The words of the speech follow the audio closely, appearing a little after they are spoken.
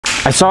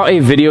I saw a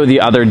video the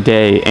other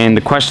day, and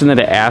the question that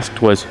it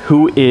asked was,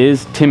 who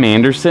is Tim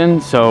Anderson?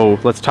 So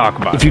let's talk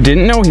about it. If you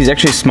didn't know, he's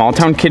actually a small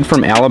town kid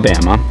from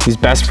Alabama. He's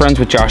best friends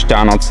with Josh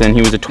Donaldson. He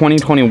was a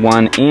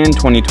 2021 and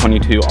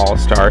 2022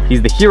 All-Star.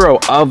 He's the hero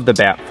of the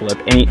bat flip,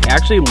 and he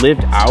actually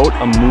lived out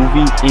a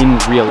movie in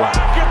real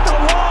life.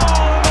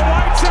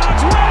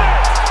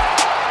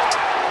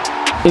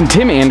 In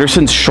Tim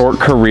Anderson's short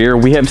career,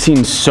 we have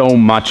seen so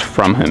much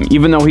from him.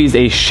 Even though he's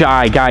a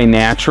shy guy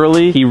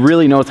naturally, he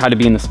really knows how to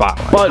be in the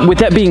spotlight. But with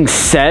that being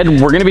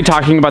said, we're gonna be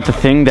talking about the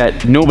thing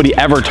that nobody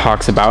ever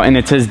talks about, and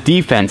it's his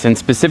defense, and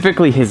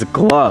specifically his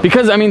glove.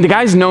 Because, I mean, the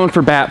guy's known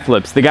for bat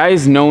flips. The guy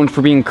is known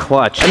for being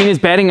clutch. I mean, his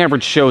batting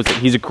average shows it.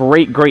 He's a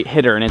great, great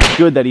hitter, and it's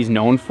good that he's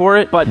known for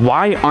it. But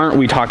why aren't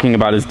we talking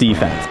about his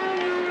defense?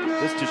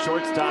 This to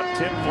shortstop,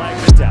 Tim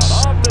flags it down.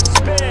 Off the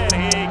spin,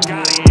 he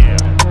got him.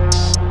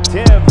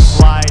 Tim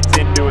slides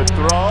into a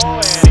throw,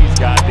 and he's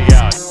got the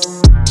out.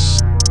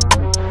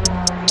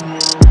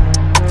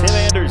 Tim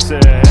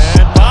Anderson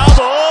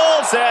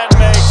bobbles and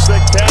makes the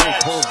catch. He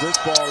pulls this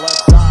ball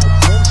left side.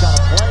 Tim's got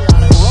a play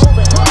on it.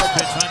 Robin.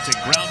 Pitch hunting,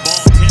 ground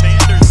ball. Tim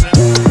Anderson.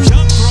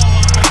 Jump throw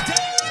on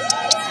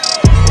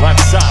the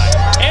left side.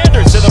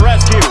 Anderson the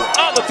rescue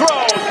on the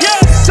throw.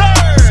 Yes, sir.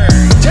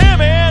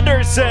 Tim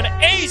Anderson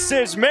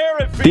aces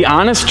Merritt. The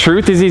honest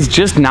truth is he's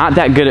just not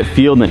that good at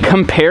fielding.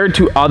 Compared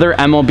to other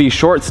MLB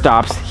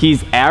shortstops,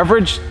 he's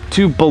average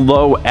to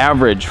below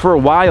average. For a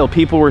while,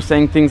 people were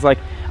saying things like,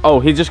 oh,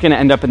 he's just gonna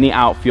end up in the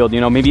outfield, you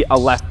know, maybe a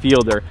left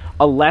fielder,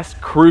 a less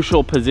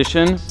crucial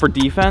position for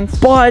defense.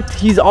 But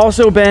he's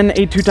also been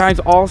a 2-time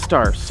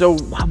All-Star. So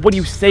what do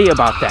you say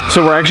about that?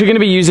 So we're actually gonna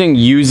be using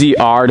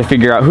UZR to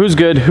figure out who's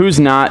good, who's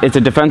not. It's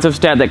a defensive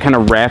stat that kind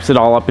of wraps it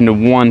all up into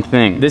one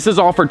thing. This is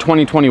all for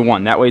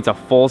 2021. That way it's a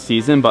full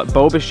season, but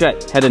Bo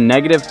Bichette had a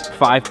negative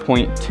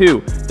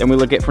 5.2. Then we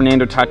look at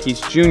Fernando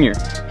Tatis Jr.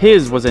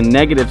 His was a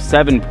negative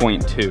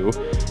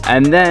 7.2.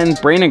 And then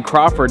Brandon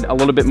Crawford, a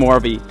little bit more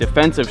of a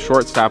defensive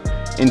shortstop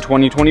in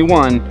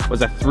 2021,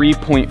 was a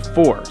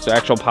 3.4, so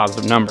actual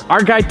positive number.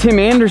 Our guy Tim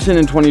Anderson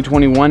in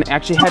 2021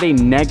 actually had a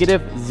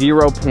negative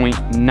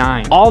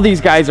 0.9. All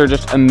these guys are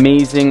just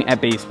amazing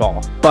at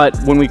baseball, but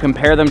when we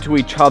compare them to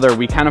each other,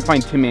 we kind of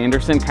find Tim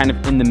Anderson kind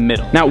of in the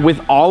middle. Now,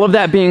 with all of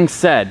that being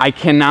said, I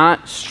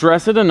cannot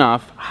stress it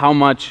enough how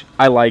much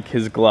I like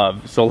his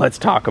glove, so let's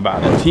talk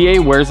about it.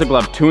 TA wears the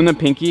glove 2 in the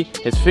pinky.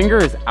 His finger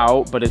is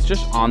out, but it's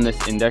just on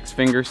this index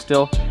finger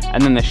still.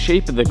 And then the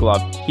shape of the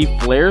glove, he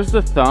flares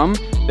the thumb.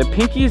 The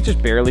pinky is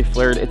just barely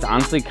flared. It's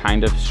honestly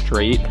kind of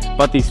straight,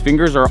 but these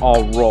fingers are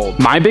all rolled.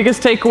 My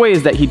biggest takeaway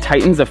is that he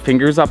tightens the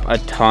fingers up a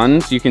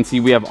ton, so you can see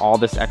we have all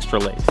this extra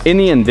lace. In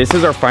the end, this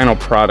is our final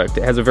product.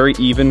 It has a very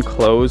even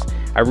close.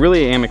 I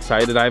really am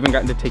excited. I haven't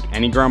gotten to take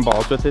any ground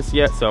balls with this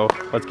yet, so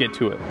let's get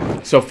to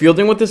it. So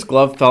fielding with this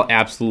glove felt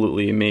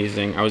absolutely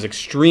amazing. I was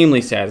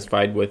extremely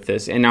satisfied with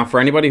this. And now for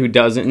anybody who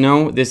doesn't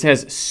know, this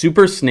has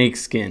super snake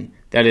skin.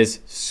 That is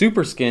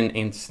super skin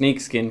and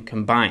snake skin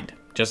combined,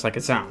 just like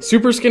it sounds.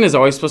 Super skin is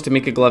always supposed to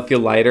make a glove feel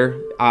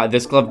lighter.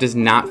 This glove does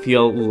not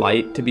feel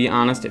light, to be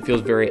honest. It feels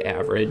very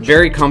average.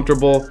 Very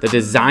comfortable. The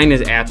design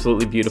is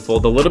absolutely beautiful.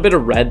 The little bit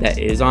of red that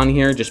is on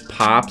here just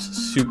pops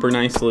super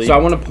nicely. So I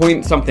want to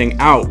point something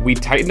out. We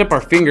tightened up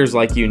our fingers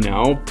like you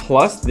know,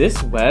 plus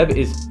this web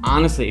is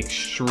honestly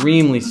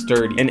extremely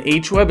sturdy. An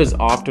H-web is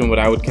often what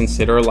I would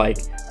consider like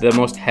the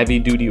most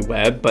heavy-duty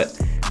web, but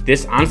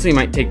this honestly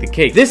might take the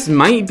cake. This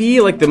might be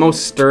like the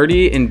most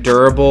sturdy and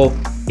durable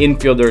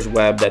infielder's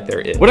web that there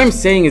is. What I'm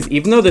saying is,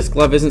 even though this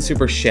glove isn't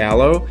super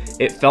shallow,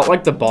 it felt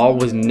like the ball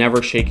was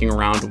never shaking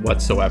around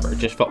whatsoever. It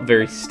just felt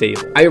very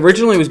stable. I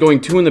originally was going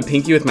 2 in the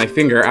pinky with my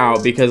finger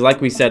out because, like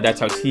we said, that's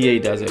how TA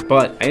does it,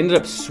 but I ended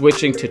up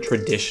switching to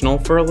traditional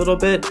for a little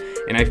bit,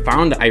 and I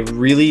found I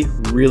really,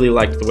 really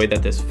liked the way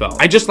that this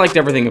felt. I just liked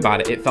everything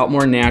about it. It felt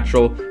more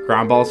natural.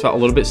 Ground balls felt a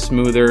little bit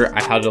smoother.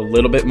 I had a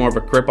little bit more of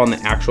a grip on the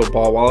actual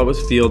ball while I was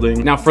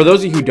fielding. Now, for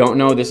those of you who don't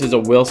know, this is a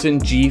Wilson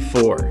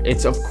G4.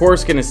 It's of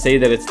course gonna say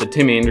that it's the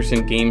Tim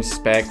Anderson game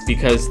spec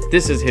because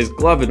this is his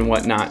glove and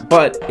whatnot,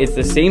 but it's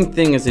the same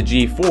thing as a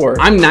G4.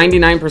 I'm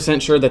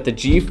 99% sure that the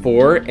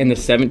G4 and the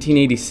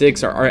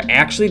 1786 are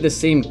actually the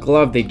same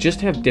glove, they just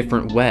have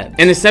different webs.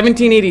 And the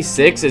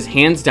 1786 is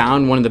hands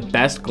down one of the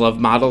best glove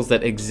models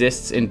that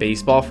exists in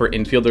baseball for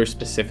infielders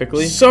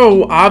specifically.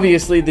 So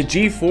obviously the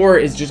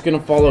G4 is just gonna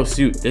follow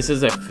suit. This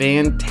is a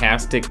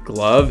fantastic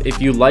glove.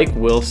 If you like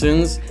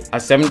Wilson's, a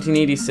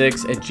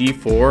 1786, a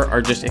G4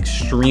 are just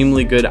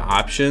extremely good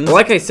options. But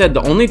like I said,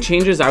 the only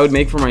changes I would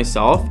make for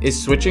myself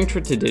is switching to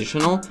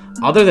traditional.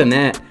 Other than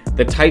that,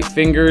 the tight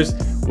fingers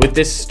with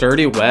this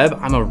sturdy web,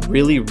 I'm a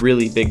really,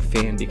 really big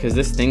fan because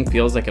this thing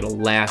feels like it'll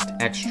last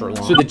extra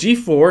long. So the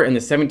G4 and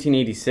the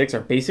 1786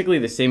 are basically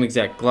the same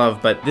exact glove,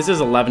 but this is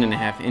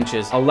 11.5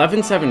 inches.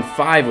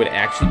 11.75 would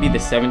actually be the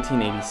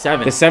 1787.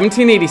 The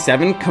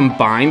 1787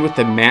 combined with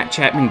the Matt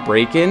Chapman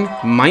break-in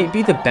might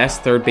be the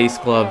best third base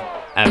glove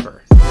ever.